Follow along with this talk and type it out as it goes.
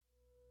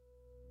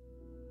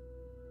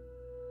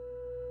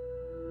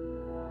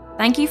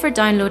Thank you for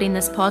downloading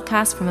this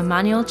podcast from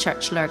Emmanuel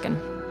Church Lurgan.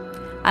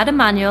 At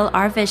Emmanuel,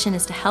 our vision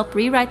is to help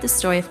rewrite the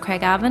story of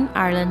Craigavon,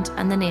 Ireland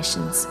and the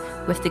nations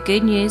with the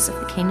good news of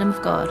the Kingdom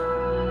of God.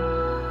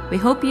 We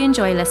hope you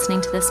enjoy listening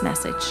to this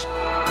message.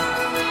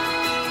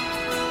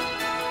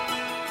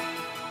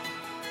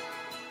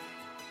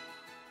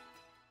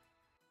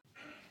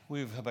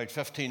 We've about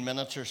 15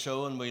 minutes or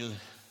so, and we'll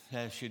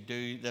should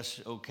do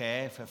this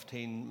okay,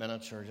 15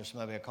 minutes or just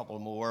maybe a couple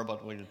more,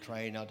 but we'll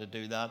try not to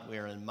do that.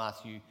 We're in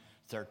Matthew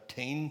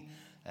 13.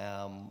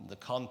 The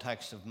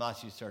context of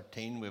Matthew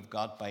 13 we've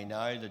got by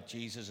now, that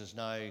Jesus is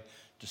now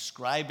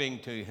describing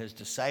to his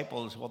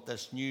disciples what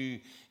this new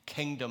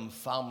kingdom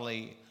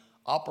family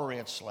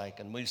operates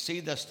like. And we'll see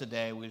this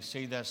today. We'll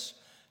see this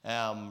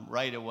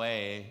right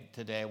away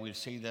today. We'll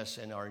see this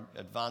in our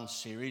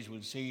advanced series.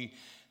 We'll see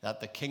that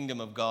the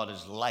kingdom of God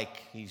is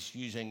like. He's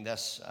using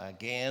this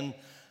again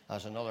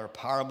as another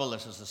parable.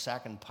 This is the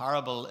second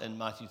parable in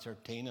Matthew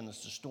 13, and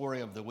it's the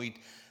story of the wheat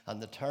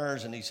and the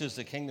tares. And he says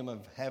the kingdom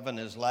of heaven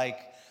is like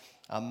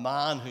a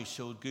man who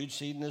sowed good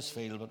seed in his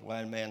field, but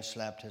while men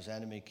slept, his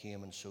enemy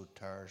came and sowed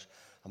tares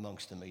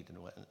amongst the wheat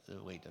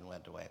and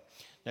went away.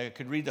 Now, I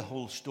could read the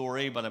whole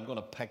story, but I'm going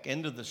to pick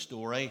into the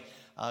story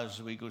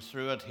as we go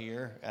through it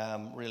here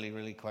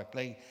really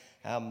quickly.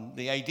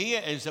 The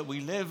idea is that we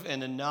live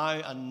in a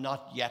now and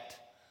not yet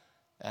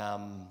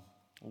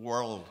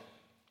world.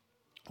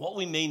 What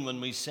we mean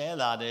when we say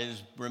that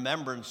is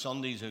Remembrance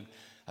Sunday is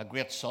a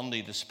great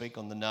Sunday to speak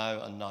on the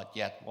now and not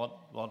yet.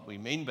 What we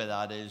mean by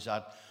that is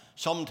that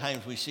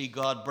sometimes we see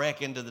God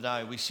break into the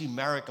now. We see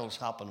miracles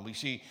happen. We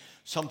see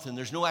something.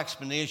 There's no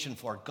explanation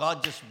for it.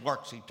 God just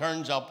works. He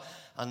turns up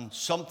and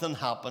something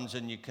happens,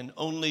 and you can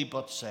only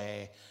but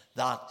say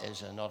that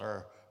is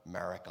another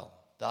miracle.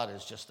 That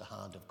is just the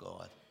hand of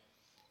God.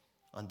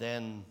 And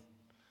then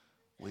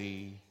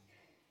we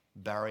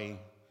bury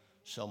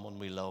someone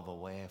we love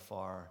away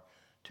far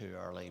too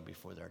early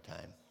before their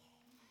time.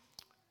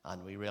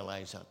 And we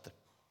realize that the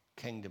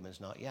kingdom is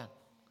not yet.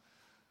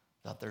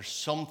 That there's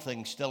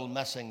something still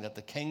missing, that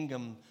the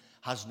kingdom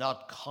has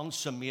not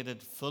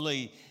consummated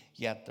fully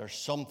yet. There's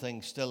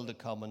something still to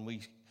come.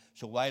 And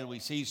so while we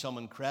see some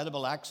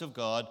incredible acts of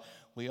God,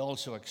 we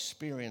also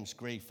experience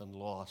grief and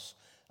loss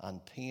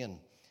and pain.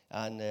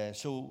 And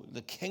so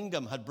the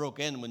kingdom had broke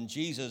in when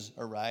Jesus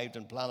arrived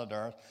on planet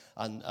Earth.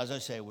 And as I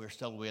say, we're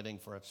still waiting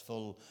for its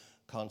full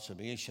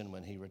consummation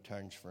when he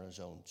returns for his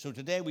own. So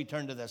today we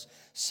turn to this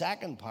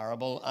second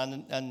parable,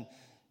 and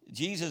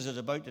Jesus is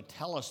about to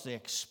tell us the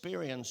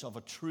experience of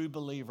a true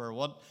believer,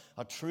 what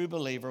a true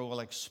believer will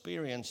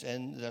experience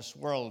in this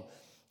world.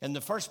 In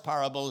the first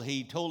parable,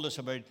 he told us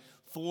about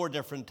 4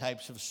 different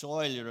types of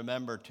soil. You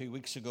remember 2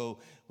 weeks ago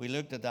we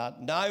looked at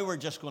that. Now we're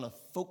just going to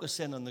focus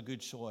in on the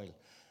good soil.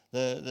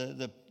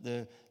 The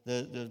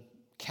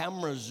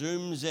camera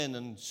zooms in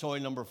on soil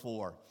number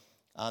 4,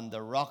 and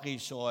the rocky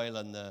soil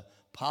and the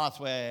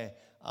pathway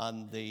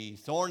and the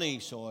thorny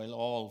soil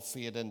all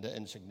fade into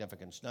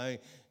insignificance. Now,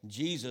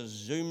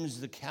 Jesus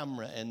zooms the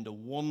camera into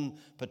one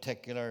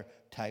particular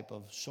type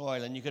of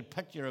soil. And you could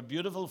picture a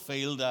beautiful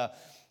field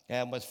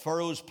with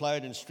furrows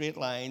plowed in straight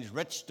lines,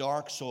 rich,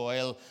 dark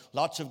soil,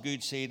 lots of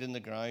good seed in the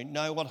ground.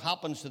 Now, what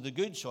happens to the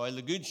good soil?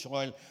 The good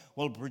soil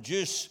will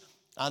produce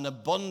an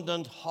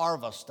abundant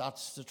harvest.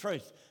 That's the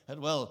truth. It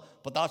will.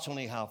 But that's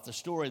only half the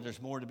story.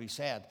 There's more to be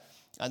said.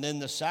 And then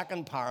the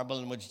second parable,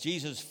 in which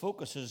Jesus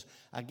focuses,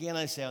 again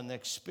I say, on the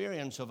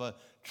experience of a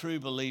true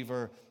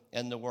believer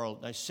in the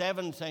world. Now,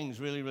 7 things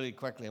really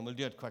quickly, and we'll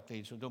do it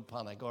quickly, so don't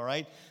panic, all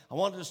right? I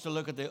want us to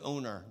look at the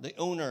owner. The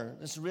owner,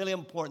 this is really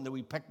important that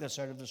we pick this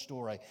out of the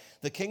story.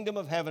 The kingdom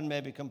of heaven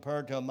may be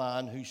compared to a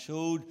man who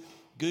sowed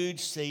good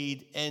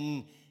seed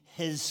in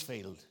his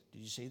field.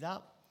 Did you see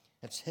that?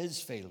 It's his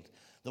field.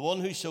 The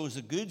one who sows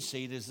the good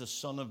seed is the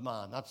Son of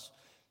Man.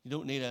 You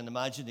don't need an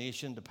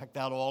imagination to pick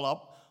that all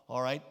up.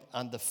 All right,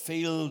 and the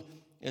field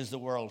is the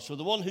world. So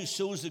the one who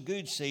sows the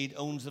good seed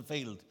owns the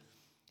field.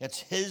 It's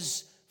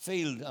his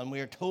field, and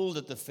we are told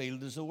that the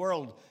field is the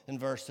world in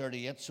verse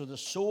 38. So the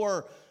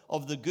sower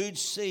of the good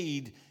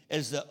seed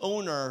is the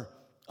owner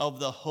of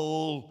the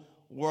whole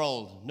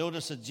world.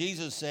 Notice that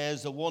Jesus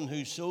says the one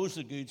who sows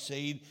the good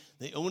seed,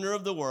 the owner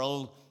of the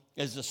world,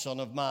 is the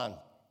Son of Man.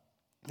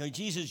 Now,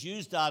 Jesus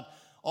used that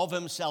of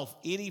himself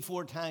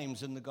 84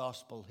 times in the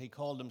gospel. He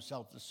called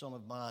himself the Son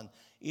of Man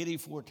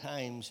 84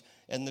 times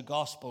in the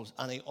gospels,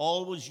 and he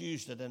always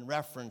used it in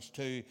reference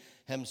to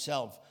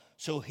himself.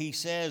 So he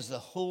says, the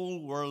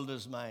whole world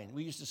is mine.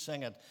 We used to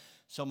sing it,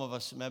 some of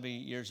us maybe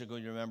years ago,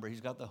 you remember,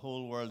 he's got the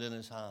whole world in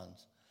his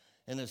hands.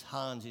 In his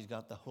hands, he's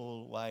got the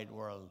whole wide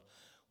world.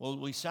 Well,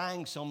 we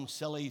sang some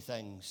silly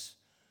things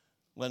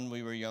when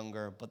we were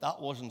younger, but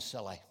that wasn't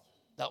silly.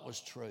 That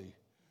was true.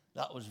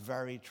 That was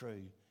very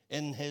true.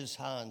 In his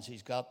hands,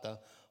 he's got the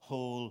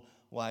whole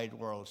wide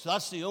world. So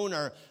that's the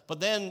owner. But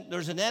then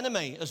there's an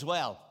enemy as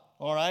well,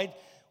 all right?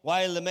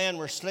 while the men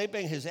were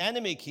sleeping, his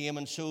enemy came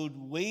and sowed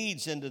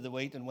weeds into the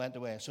wheat and went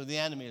away. So the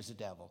enemy is the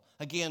devil.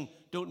 Again,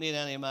 don't need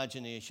any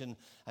imagination.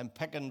 I'm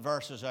picking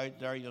verses out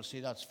there. You'll see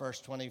that's verse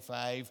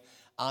 25.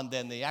 And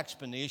then the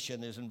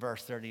explanation is in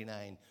verse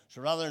 39.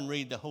 So rather than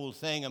read the whole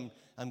thing,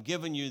 I'm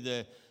giving you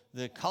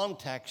the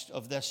context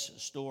of this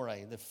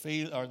story.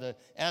 The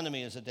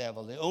enemy is the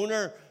devil. The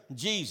owner,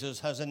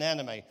 Jesus, has an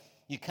enemy.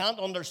 You can't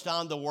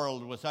understand the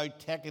world without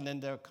taking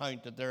into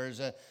account that there is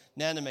an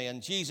enemy.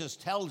 And Jesus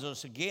tells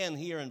us again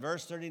here in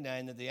verse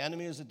 39 that the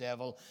enemy is the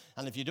devil.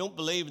 And if you don't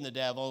believe in the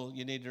devil,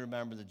 you need to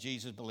remember that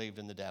Jesus believed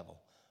in the devil.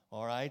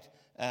 All right?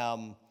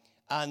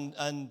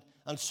 And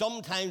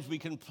sometimes we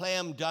can play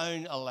him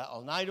down a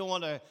little. And I don't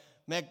want to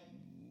make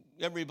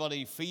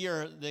everybody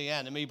fear the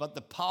enemy, but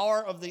the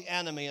power of the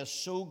enemy is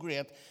so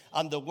great,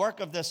 and the work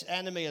of this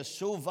enemy is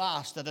so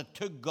vast that it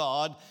took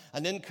God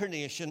an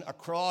incarnation, a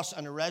cross,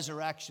 and a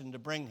resurrection to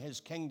bring his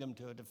kingdom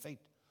to a defeat.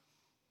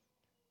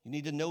 You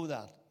need to know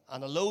that.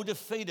 And although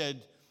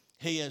defeated,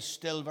 he is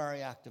still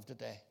very active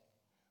today.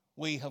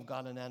 We have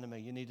got an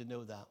enemy. You need to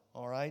know that.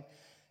 All right?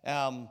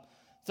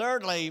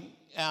 Thirdly,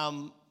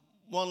 want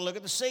to look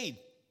at the seed.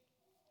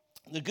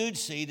 The good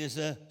seed is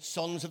the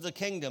sons of the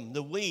kingdom.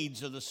 The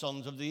weeds are the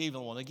sons of the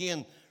evil one.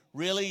 Again,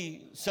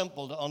 really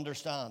simple to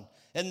understand.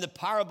 In the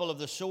parable of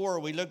the sower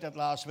we looked at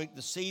last week,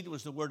 the seed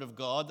was the word of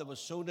God that was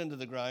sown into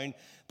the ground.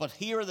 But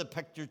here the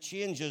picture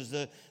changes.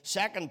 The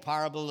second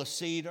parable, the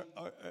seed,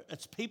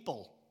 it's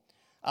people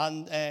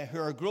and who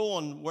are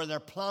growing where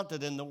they're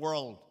planted in the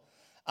world.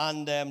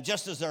 And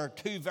just as there are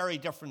two very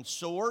different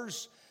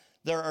sowers,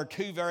 there are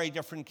two very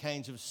different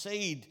kinds of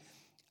seed.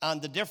 And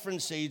the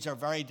different seeds are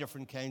very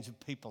different kinds of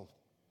people.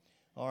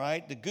 All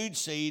right? The good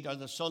seed are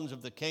the sons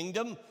of the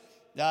kingdom.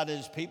 That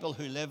is people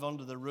who live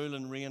under the rule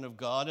and reign of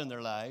God in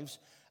their lives.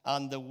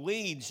 And the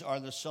weeds are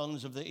the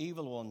sons of the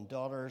evil one,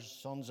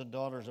 sons and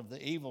daughters of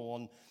the evil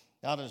one.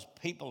 That is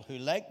people who,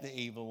 like the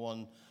evil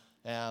one,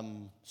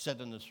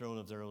 sit on the throne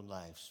of their own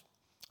lives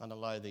and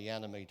allow the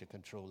enemy to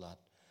control that.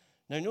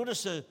 Now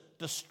notice the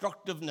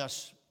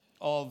destructiveness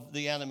of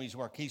the enemy's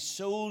work. He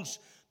sows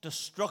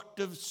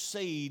destructive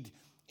seed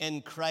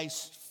in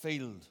Christ's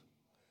field.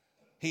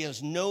 He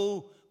has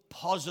no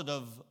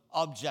positive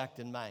object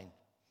in mind.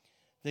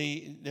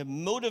 The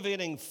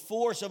motivating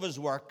force of his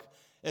work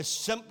is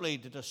simply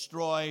to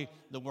destroy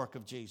the work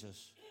of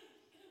Jesus.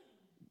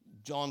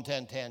 John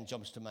 10:10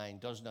 jumps to mind,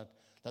 doesn't it?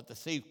 That the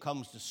thief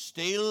comes to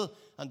steal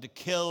and to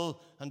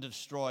kill and to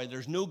destroy.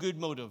 There's no good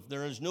motive.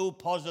 There is no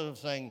positive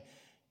thing.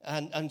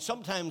 And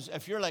sometimes,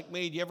 if you're like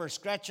me, do you ever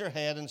scratch your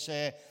head and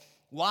say,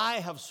 why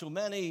have so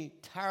many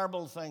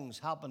terrible things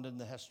happened in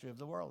the history of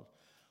the world?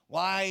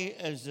 Why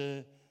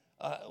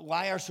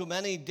are so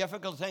many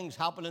difficult things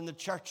happening in the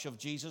church of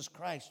Jesus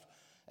Christ?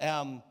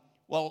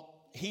 Well,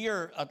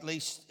 here at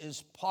least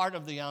is part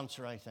of the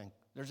answer, I think.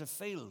 There's a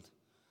field,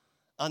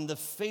 and the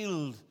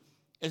field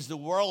is the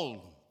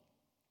world.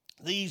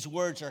 These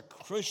words are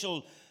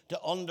crucial to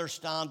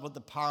understand what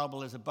the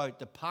parable is about.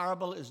 The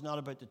parable is not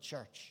about the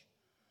church.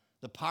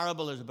 The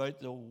parable is about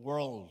the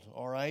world,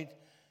 all right?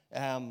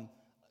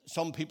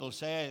 Some people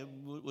say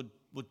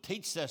would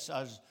teach this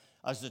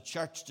as the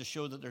church to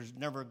show that there's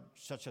never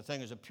such a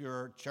thing as a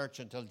pure church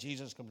until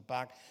Jesus comes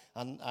back.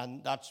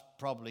 And that's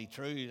probably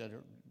true.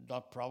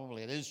 Not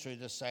probably, it is true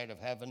this side of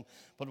heaven.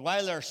 But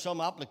while there are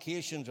some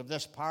applications of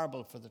this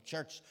parable for the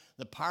church,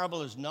 the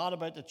parable is not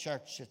about the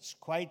church. It's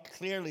quite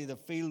clearly the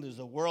field is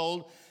the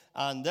world.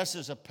 And this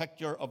is a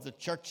picture of the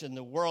church in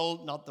the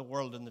world, not the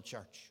world in the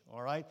church.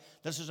 All right?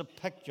 This is a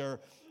picture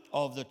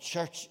of the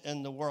church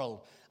in the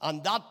world.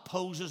 And that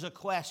poses a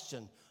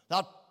question.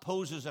 That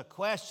poses a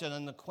question,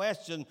 and the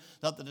question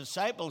that the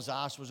disciples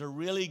asked was a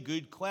really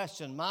good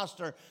question.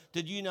 Master,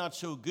 did you not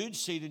sow good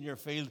seed in your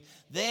field?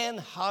 Then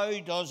how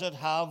does it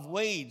have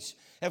weeds?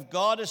 If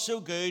God is so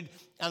good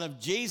and if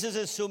Jesus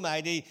is so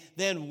mighty,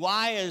 then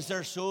why is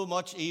there so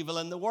much evil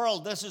in the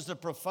world? This is the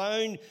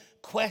profound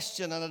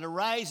question, and it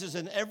arises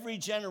in every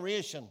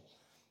generation.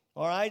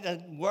 All right?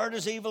 And where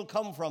does evil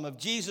come from? If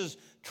Jesus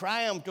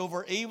triumphed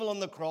over evil on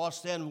the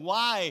cross, then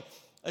why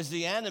is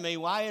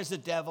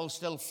the devil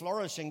still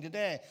flourishing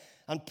today?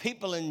 And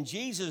people in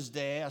Jesus'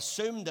 day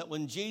assumed that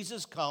when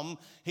Jesus come,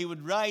 he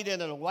would ride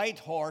in on a white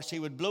horse, he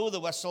would blow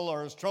the whistle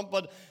or his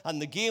trumpet, and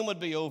the game would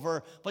be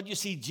over. But you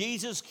see,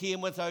 Jesus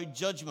came without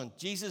judgment.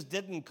 Jesus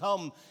didn't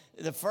come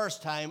the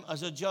first time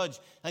as a judge.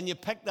 And you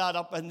pick that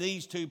up in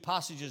these two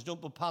passages.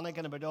 Don't be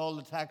panicking about all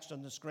the text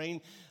on the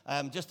screen.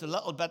 Just a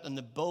little bit in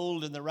the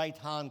bold in the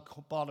right-hand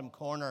bottom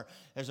corner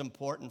is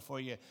important for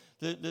you.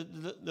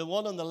 The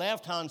one on the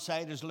left-hand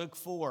side is Luke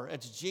 4.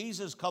 It's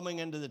Jesus coming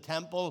into the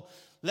temple,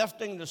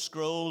 lifting the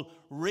scroll,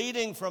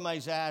 reading from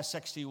Isaiah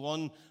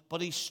 61,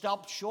 but he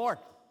stopped short.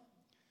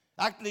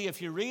 Actually,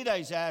 if you read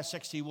Isaiah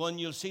 61,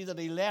 you'll see that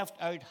he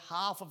left out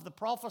half of the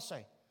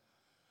prophecy.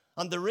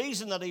 And the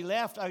reason that he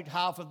left out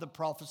half of the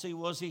prophecy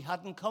was he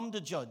hadn't come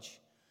to judge.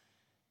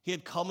 He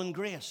had come in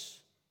grace.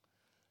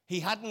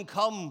 He hadn't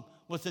come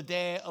with the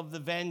day of the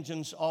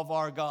vengeance of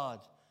our God.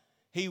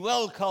 He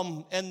will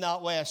come in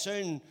that way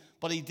soon,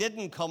 but he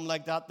didn't come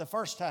like that the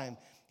first time.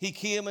 He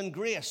came in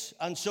grace.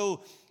 And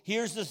so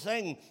here's the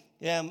thing.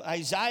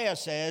 Isaiah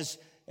says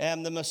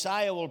the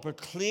Messiah will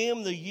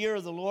proclaim the year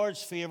of the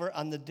Lord's favor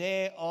and the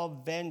day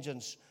of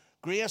vengeance.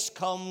 Grace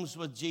comes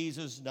with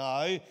Jesus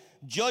now.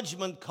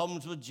 Judgment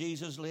comes with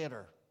Jesus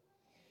later.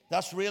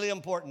 That's really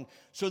important.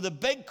 So the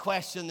big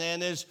question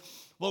then is,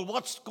 well,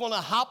 what's going to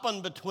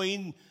happen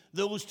between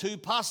those two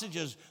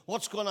passages?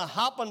 What's going to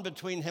happen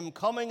between him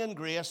coming in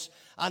grace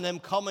and him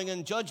coming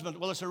in judgment?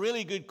 Well, it's a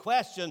really good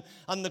question.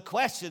 And the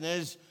question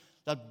is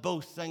that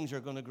both things are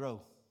going to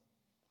grow.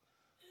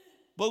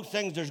 Both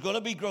things, there's going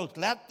to be growth.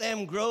 Let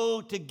them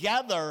grow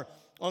together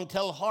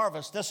until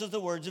harvest. This is the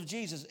words of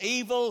Jesus.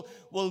 Evil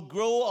will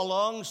grow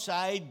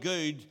alongside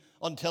good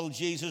until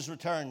Jesus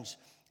returns.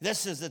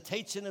 This is the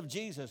teaching of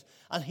Jesus.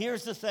 And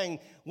here's the thing.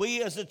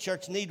 We as a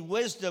church need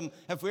wisdom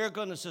if we're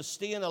going to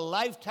sustain a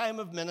lifetime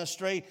of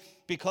ministry,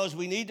 because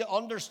we need to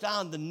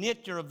understand the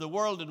nature of the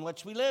world in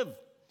which we live.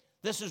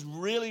 This is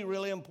really,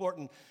 really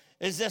important.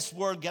 Is this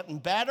world getting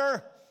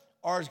better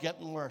or is it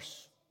getting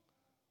worse?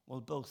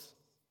 Well, both,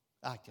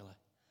 actually.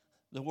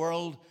 The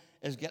world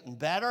is getting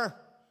better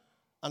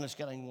and it's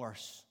getting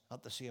worse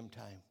at the same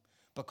time,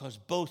 because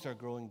both are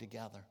growing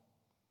together.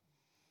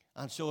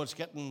 And so it's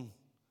getting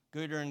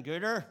gooder and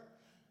gooder,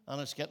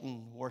 and it's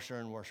getting worser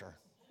and worser.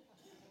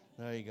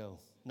 There you go.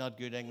 Not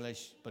good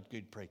English, but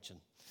good preaching.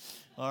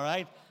 All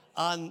right?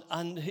 And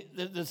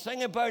the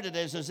thing about it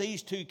is, as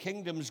these two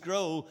kingdoms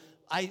grow,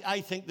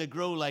 I think they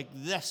grow like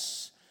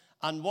this.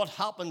 And what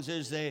happens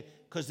is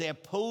because they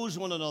oppose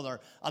one another,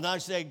 and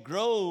as they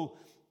grow,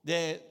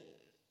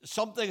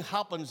 something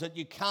happens that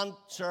you can't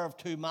serve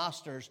two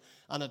masters,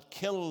 and it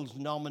kills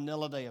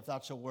nominality, if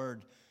that's a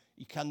word.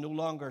 You can no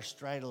longer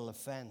straddle the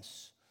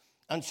fence.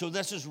 And so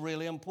this is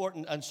really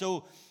important. And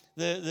so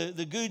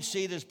the good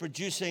seed is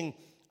producing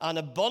an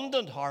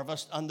abundant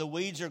harvest, and the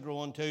weeds are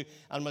growing too.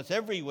 And with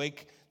every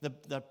week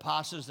that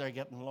passes, they're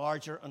getting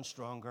larger and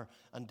stronger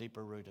and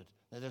deeper rooted.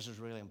 Now, this is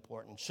really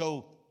important.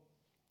 So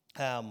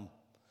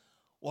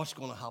what's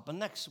going to happen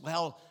next?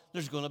 Well,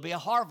 there's going to be a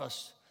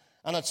harvest.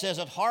 And it says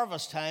at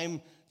harvest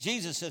time,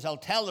 Jesus says, I'll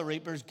tell the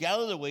reapers,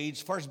 gather the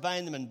weeds, first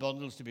bind them in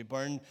bundles to be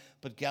burned,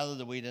 but gather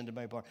the wheat into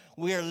my barn.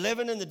 We are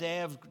living in the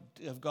day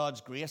of God's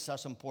grace.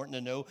 That's important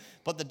to know.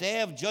 But the day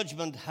of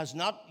judgment has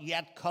not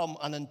yet come.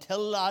 And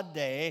until that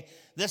day,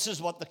 this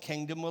is what the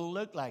kingdom will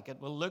look like.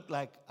 It will look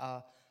like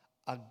a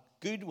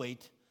good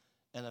wheat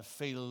in a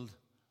field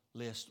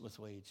laced with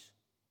weeds.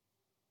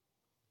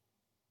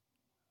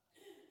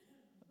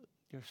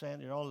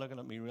 You're all looking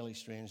at me really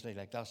strangely,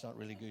 like that's not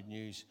really good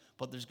news.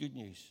 But there's good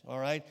news, all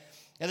right?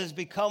 It has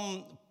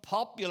become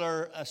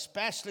popular,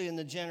 especially in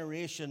the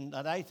generation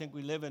that I think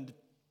we live in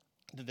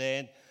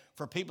today,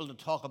 for people to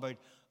talk about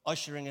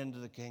ushering into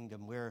the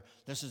kingdom, where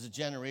this is a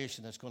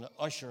generation that's going to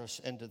usher us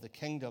into the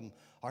kingdom,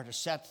 or to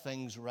set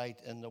things right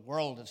in the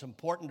world. It's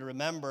important to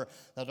remember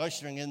that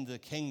ushering into the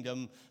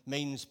kingdom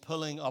means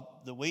pulling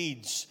up the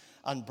weeds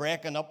and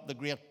breaking up the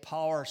great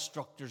power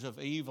structures of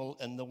evil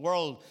in the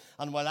world.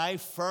 And while I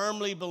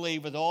firmly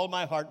believe with all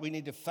my heart we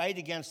need to fight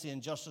against the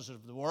injustices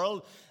of the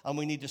world, and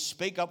we need to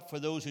speak up for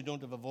those who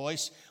don't have a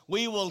voice,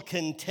 we will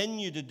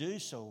continue to do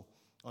so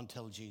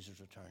until Jesus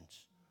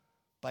returns,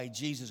 by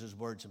Jesus'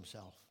 words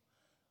himself.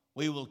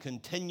 We will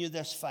continue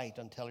this fight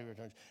until he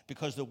returns,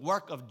 because the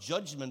work of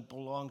judgment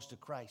belongs to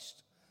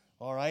Christ.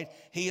 All right?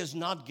 He has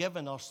not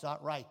given us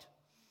that right.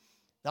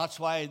 That's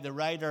why the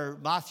writer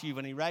Matthew,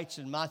 when he writes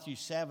in Matthew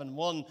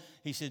 7:1,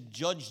 he said,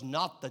 judge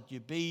not that you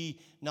be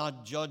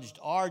not judged.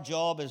 Our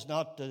job is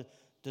not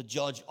to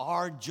judge.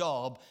 Our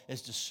job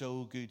is to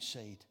sow good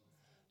seed.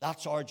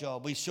 That's our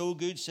job. We sow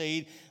good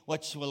seed,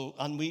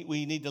 and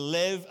we need to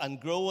live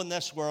and grow in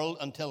this world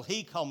until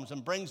he comes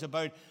and brings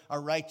about a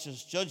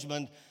righteous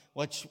judgment,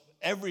 which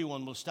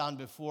everyone will stand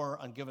before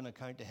and give an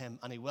account to him,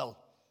 and he will.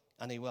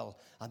 And he will.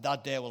 And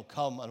that day will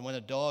come, and when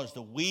it does,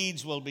 the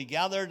weeds will be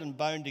gathered and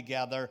bound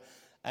together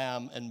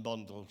in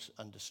bundles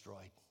and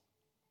destroyed.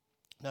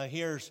 Now,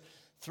 here's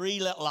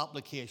three little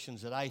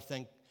applications that I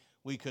think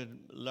we could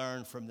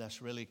learn from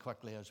this really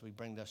quickly as we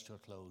bring this to a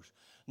close.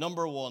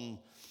 Number one,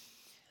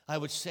 I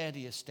would say to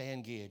you, stay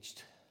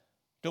engaged.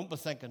 Don't be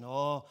thinking,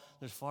 oh,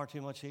 there's far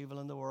too much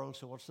evil in the world,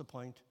 so what's the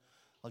point?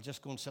 I'll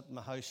just go and sit in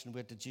my house and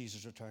wait till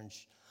Jesus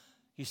returns.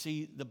 You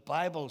see, the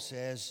Bible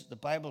says,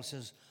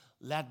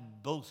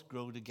 let both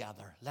grow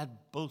together.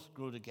 Let both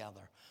grow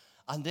together.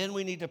 And then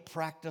we need to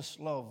practice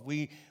love.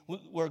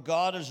 Where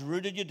God has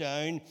rooted you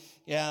down,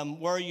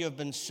 where you have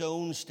been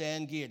sown, stay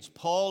engaged.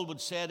 Paul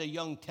would say to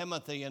young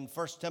Timothy in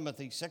 1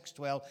 Timothy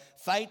 6:12,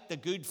 fight the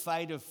good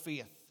fight of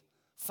faith.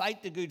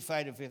 Fight the good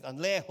fight of faith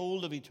and lay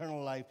hold of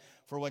eternal life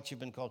for which you've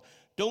been called.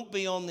 Don't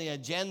be on the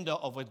agenda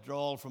of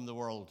withdrawal from the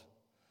world.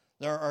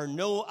 There are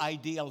no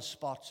ideal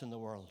spots in the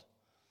world.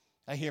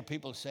 I hear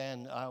people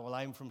saying, well,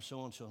 I'm from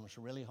so-and-so, and it's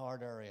a really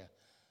hard area.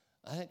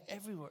 I think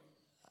everywhere,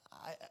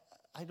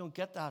 I don't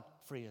get that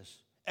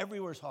phrase.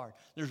 Everywhere's hard.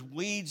 There's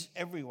weeds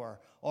everywhere,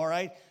 all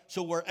right?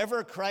 So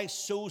wherever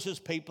Christ sows his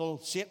people,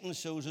 Satan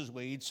sows his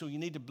weeds, so you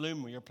need to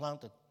bloom where you're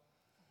planted.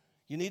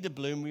 You need to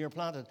bloom where you're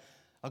planted.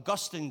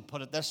 Augustine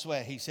put it this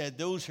way. He said,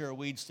 those who are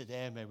weeds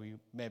today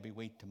may be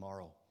wheat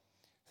tomorrow.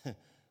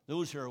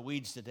 Those who are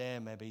weeds today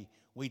may be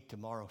wheat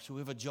tomorrow. So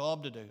we have a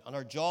job to do. And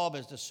our job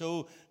is to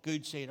sow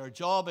good seed. Our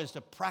job is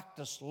to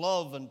practice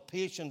love and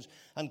patience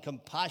and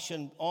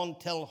compassion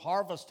until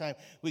harvest time.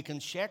 We can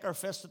shake our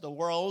fist at the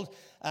world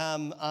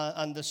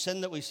and the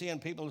sin that we see in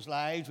people's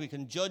lives. We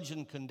can judge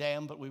and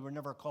condemn, but we were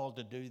never called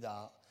to do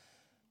that.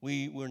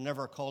 We were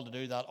never called to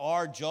do that.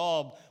 Our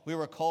job, we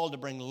were called to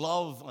bring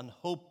love and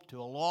hope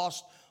to a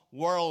lost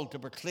world, to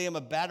proclaim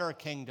a better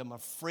kingdom, a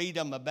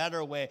freedom, a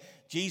better way.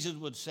 Jesus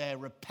would say,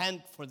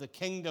 repent, for the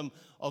kingdom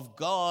of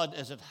God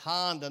is at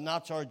hand, and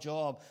that's our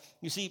job.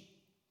 You see,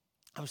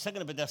 I was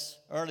thinking about this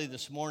early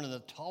this morning,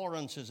 that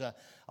tolerance is a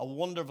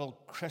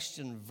wonderful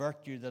Christian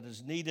virtue that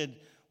is needed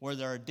where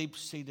there are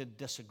deep-seated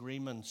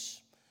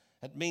disagreements.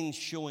 It means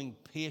showing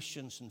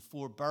patience and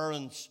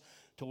forbearance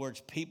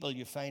towards people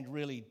you find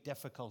really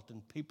difficult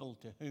and people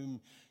to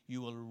whom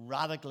you will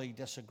radically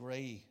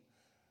disagree.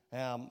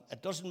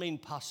 It doesn't mean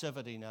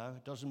passivity now.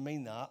 It doesn't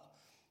mean that.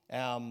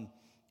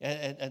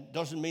 It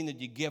doesn't mean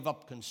that you give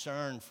up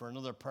concern for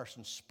another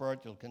person's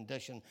spiritual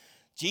condition.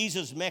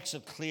 Jesus makes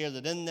it clear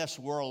that in this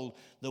world,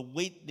 the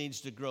wheat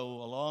needs to grow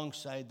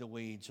alongside the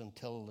weeds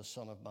until the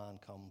Son of Man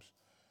comes.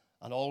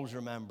 And always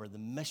remember, the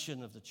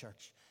mission of the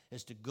church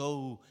is to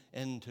go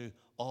into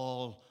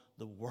all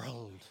the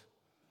world.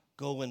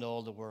 Go into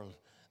all the world.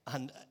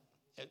 And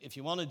if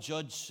you want to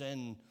judge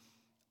sin,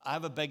 I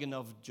have a big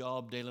enough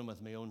job dealing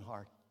with my own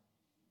heart.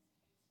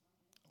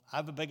 I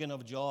have a big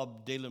enough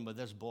job dealing with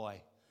this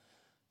boy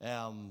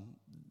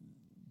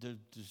to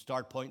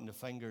start pointing the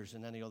fingers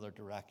in any other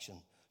direction.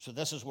 So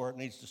this is where it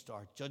needs to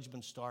start.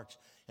 Judgment starts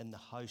in the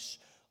house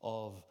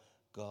of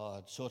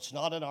God. So it's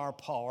not in our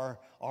power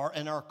or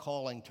in our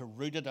calling to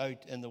root it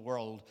out in the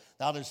world.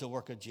 That is the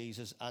work of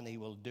Jesus, and he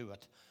will do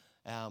it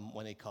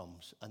when he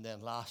comes. And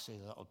then lastly,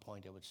 the little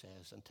point I would say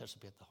is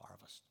anticipate the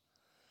harvest.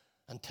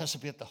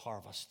 Anticipate the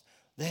harvest.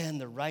 Then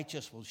the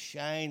righteous will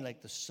shine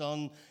like the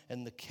sun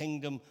in the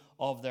kingdom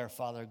of their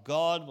Father.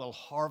 God will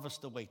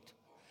harvest the wheat.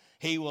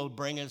 He will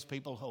bring his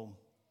people home.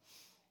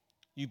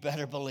 You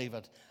better believe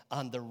it.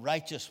 And the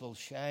righteous will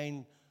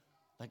shine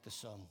like the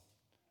sun.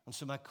 And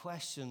so my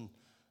question,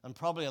 and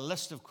probably a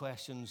list of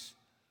questions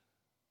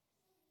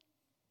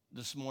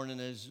this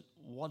morning, is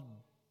what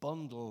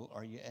bundle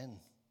are you in?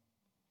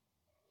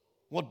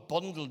 What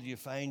bundle do you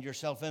find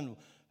yourself in?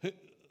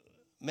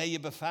 May you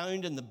be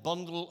found in the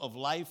bundle of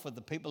life with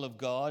the people of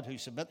God who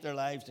submit their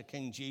lives to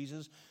King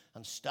Jesus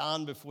and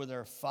stand before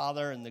their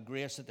Father in the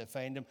grace that they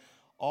find him.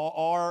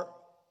 Or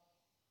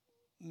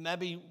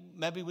maybe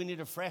we need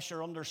a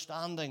fresher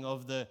understanding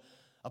of the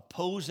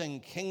opposing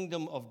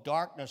kingdom of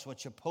darkness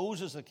which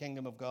opposes the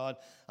kingdom of God,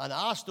 and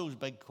ask those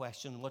big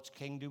questions: which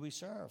king do we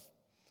serve?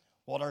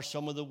 What are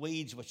some of the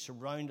weeds which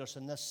surround us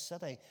in this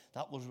city?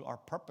 That was our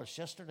purpose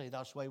yesterday.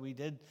 That's why we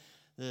did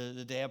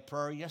the day of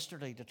prayer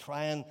yesterday, to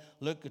try and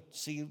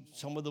see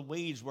some of the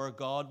weeds where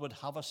God would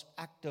have us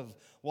active.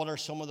 What are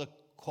some of the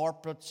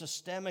corporate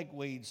systemic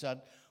weeds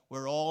that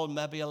we're all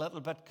maybe a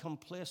little bit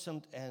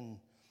complacent in?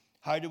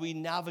 How do we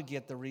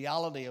navigate the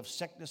reality of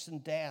sickness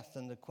and death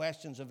and the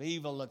questions of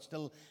evil that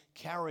still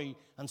carry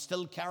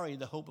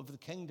the hope of the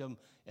kingdom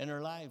in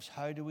our lives?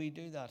 How do we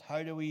do that?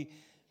 How do we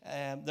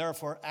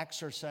therefore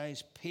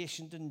exercise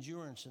patient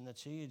endurance in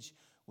this age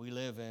we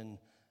live in?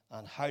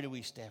 And how do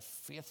we stay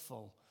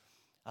faithful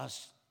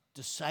as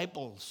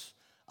disciples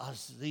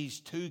as these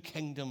two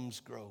kingdoms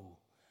grow?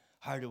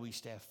 How do we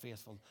stay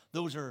faithful?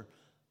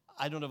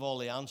 I don't have all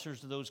the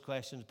answers to those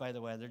questions, by the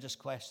way. They're just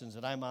questions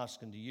that I'm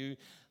asking to you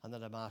and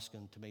that I'm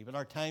asking to me. But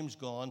our time's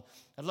gone.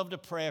 I'd love to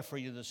pray for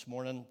you this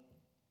morning.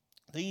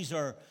 These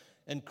are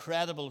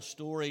incredible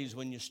stories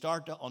when you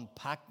start to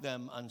unpack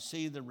them and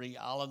see the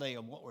reality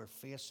of what we're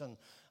facing,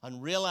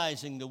 and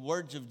realizing the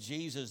words of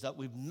Jesus that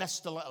we've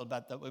missed a little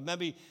bit, that we've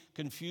maybe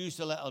confused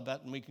a little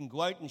bit, and we can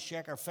go out and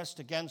shake our fist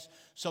against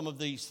some of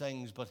these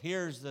things. But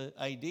here's the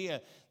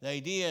idea. The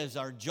idea is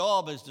our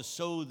job is to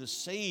sow the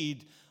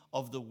seed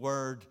of the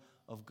Word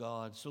of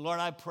God. So Lord,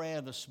 I pray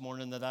this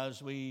morning that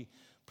as we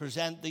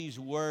present these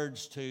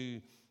words to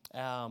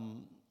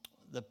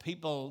the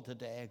people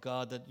today,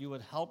 God, that you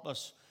would help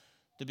us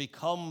to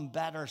become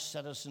better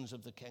citizens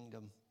of the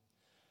kingdom,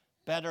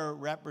 better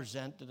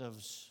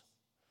representatives,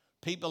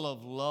 people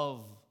of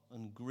love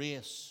and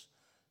grace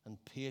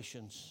and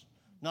patience,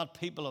 not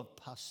people of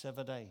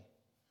passivity,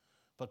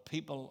 but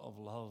people of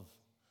love,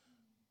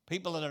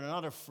 people that are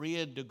not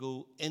afraid to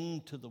go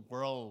into the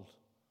world,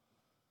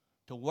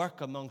 to work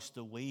amongst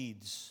the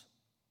weeds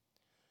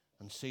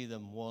and see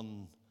them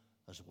won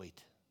as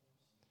wheat.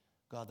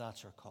 God,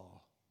 that's our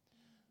call.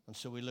 And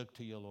so we look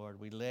to you, Lord.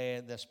 We lay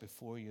this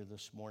before you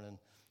this morning,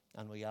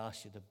 and we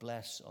ask you to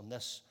bless on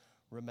this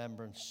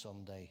Remembrance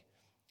Sunday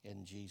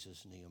in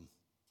Jesus' name.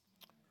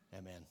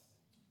 Amen.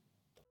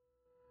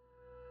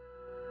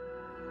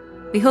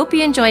 We hope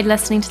you enjoyed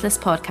listening to this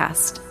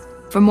podcast.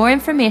 For more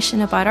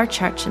information about our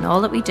church and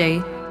all that we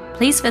do,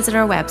 please visit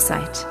our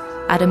website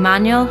at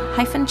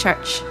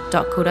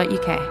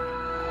emmanuel-church.co.uk.